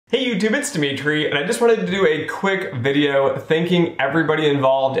Hey YouTube, it's Dimitri, and I just wanted to do a quick video thanking everybody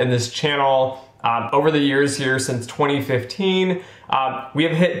involved in this channel over the years here since 2015. We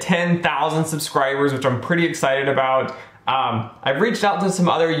have hit 10,000 subscribers, which I'm pretty excited about. I've reached out to some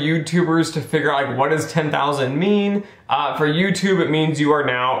other YouTubers to figure out what does 10,000 mean. For YouTube, it means you are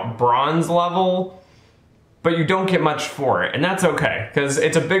now bronze level, but you don't get much for it, and that's okay, because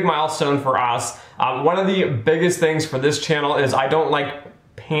it's a big milestone for us. One of the biggest things for this channel is I don't like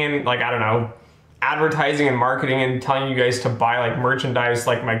advertising and marketing and telling you guys to buy merchandise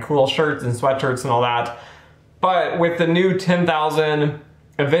like my cool shirts and sweatshirts and all that. But with the new 10,000,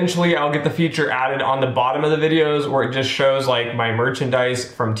 eventually I'll get the feature added on the bottom of the videos where it just shows my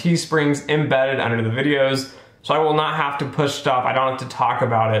merchandise from Teesprings embedded under the videos. So I will not have to push stuff, I don't have to talk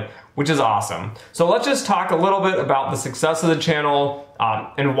about it, which is awesome. So let's just talk a little bit about the success of the channel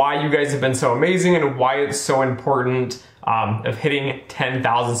and why you guys have been so amazing and why it's so important of hitting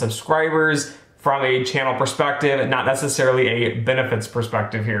 10,000 subscribers from a channel perspective and not necessarily a benefits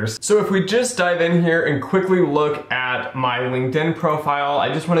perspective here. So if we just dive in here and quickly look at my LinkedIn profile,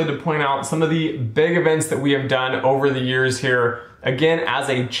 I just wanted to point out some of the big events that we have done over the years here, again, as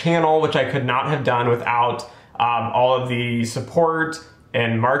a channel, which I could not have done without all of the support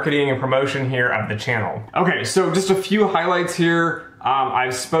and marketing and promotion here of the channel. Okay, so just a few highlights here.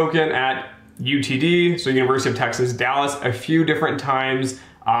 I've spoken at UTD, so University of Texas, Dallas, a few different times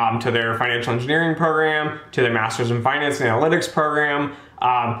to their financial engineering program, to their Masters in Finance and Analytics program.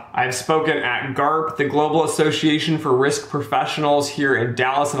 I've spoken at GARP, the Global Association for Risk Professionals here in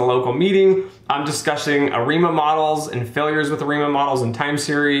Dallas in a local meeting. I'm discussing ARIMA models and failures with ARIMA models and time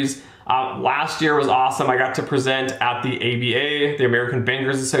series. Last year was awesome. I got to present at the ABA, the American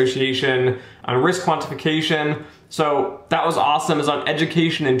Bankers Association, on risk quantification. So that was awesome. It was on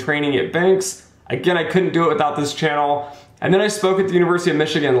education and training at banks. Again, I couldn't do it without this channel. And then I spoke at the University of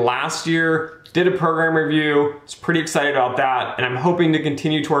Michigan last year, did a program review, was pretty excited about that, and I'm hoping to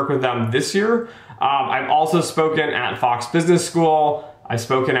continue to work with them this year. I've also spoken at Fox Business School. I've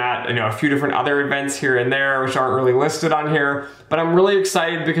spoken at a few different other events here and there, which aren't really listed on here, but I'm really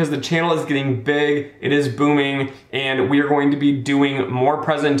excited because the channel is getting big, it is booming, and we are going to be doing more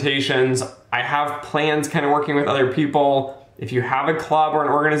presentations. I have plans kind of working with other people. If you have a club or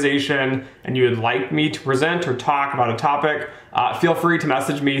an organization and you would like me to present or talk about a topic, feel free to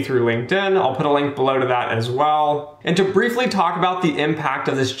message me through LinkedIn. I'll put a link below to that as well. And to briefly talk about the impact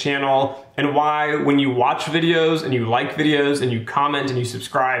of this channel and why when you watch videos and you like videos and you comment and you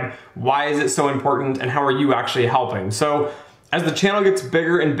subscribe, why is it so important and how are you actually helping? So as the channel gets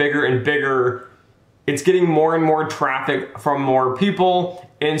bigger and bigger and bigger, it's getting more and more traffic from more people.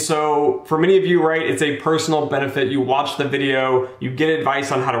 And so for many of you, right, it's a personal benefit. You watch the video, you get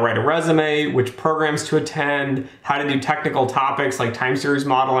advice on how to write a resume, which programs to attend, how to do technical topics like time series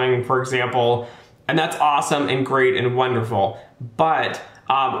modeling, for example. And that's awesome and great and wonderful. But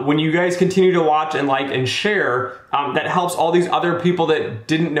when you guys continue to watch and like and share, that helps all these other people that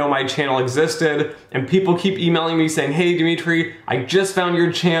didn't know my channel existed. And people keep emailing me saying, hey Dimitri, I just found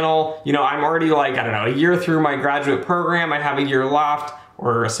your channel. I'm already a year through my graduate program. I have a year left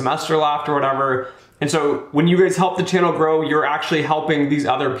or a semester left or whatever. And so when you guys help the channel grow, you're actually helping these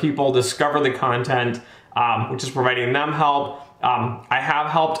other people discover the content, which is providing them help. I have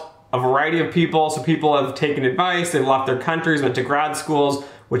helped a variety of people. So people have taken advice, they've left their countries, went to grad schools,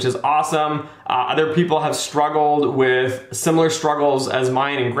 which is awesome. Other people have struggled with similar struggles as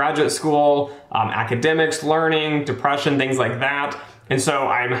mine in graduate school, academics, learning, depression, things like that. And so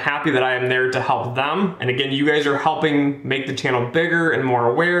I'm happy that I am there to help them. And again, you guys are helping make the channel bigger and more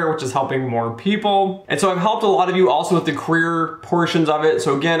aware, which is helping more people. And so I've helped a lot of you also with the career portions of it.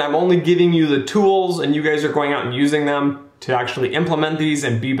 So again, I'm only giving you the tools and you guys are going out and using them to actually implement these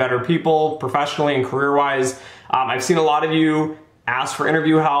and be better people professionally and career-wise. I've seen a lot of you ask for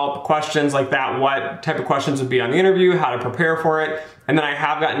interview help, questions like that, what type of questions would be on the interview, how to prepare for it. And then I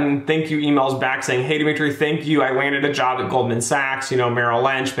have gotten thank you emails back saying, hey Dimitri, thank you. I landed a job at Goldman Sachs, Merrill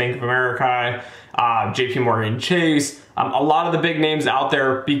Lynch, Bank of America, JP Morgan Chase, a lot of the big names out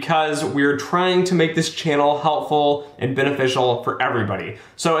there because we're trying to make this channel helpful and beneficial for everybody.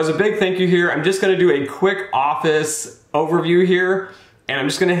 So as a big thank you here, I'm just gonna do a quick office overview here. And I'm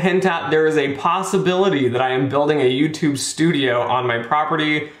just gonna hint at there is a possibility that I am building a YouTube studio on my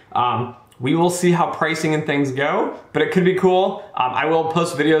property. We will see how pricing and things go, but it could be cool. I will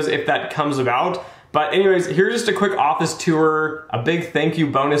post videos if that comes about. But anyways, here's just a quick office tour, a big thank you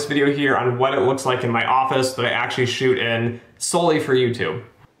bonus video here on what it looks like in my office that I actually shoot in solely for YouTube.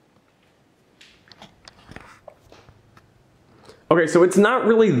 Okay, so it's not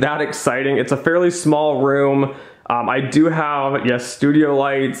really that exciting. It's a fairly small room. I do have, yes, studio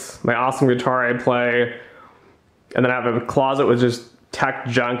lights, my awesome guitar I play, and then I have a closet with just tech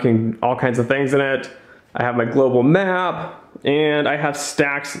junk and all kinds of things in it. I have my global map, and I have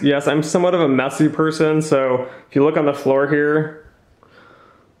stacks. Yes, I'm somewhat of a messy person, so if you look on the floor here,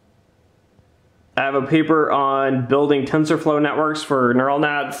 I have a paper on building TensorFlow networks for neural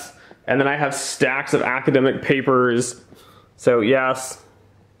nets, and then I have stacks of academic papers. So yes,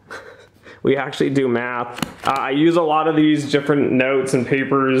 we actually do math. I use a lot of these different notes and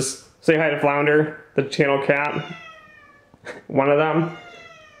papers. Say hi to Flounder, the channel cat. One of them.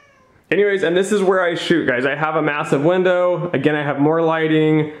 Anyways, and this is where I shoot, guys. I have a massive window. Again, I have more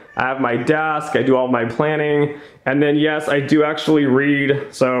lighting. I have my desk. I do all my planning. And then yes, I do actually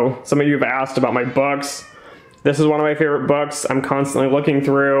read. So some of you have asked about my books. This is one of my favorite books I'm constantly looking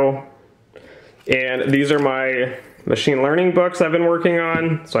through. And these are my machine learning books I've been working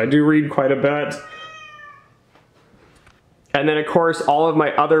on, so I do read quite a bit. And then of course all of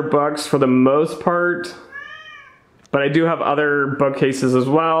my other books for the most part, but I do have other bookcases as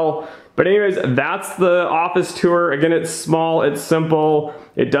well. But anyways, that's the office tour. Again, it's small, it's simple,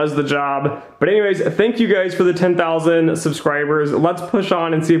 it does the job. But anyways, thank you guys for the 10,000 subscribers. Let's push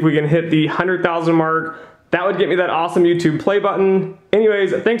on and see if we can hit the 100,000 mark. That would get me that awesome YouTube play button.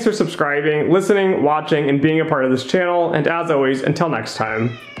 Anyways, thanks for subscribing, listening, watching, and being a part of this channel. And as always, until next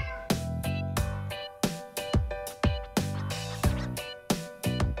time.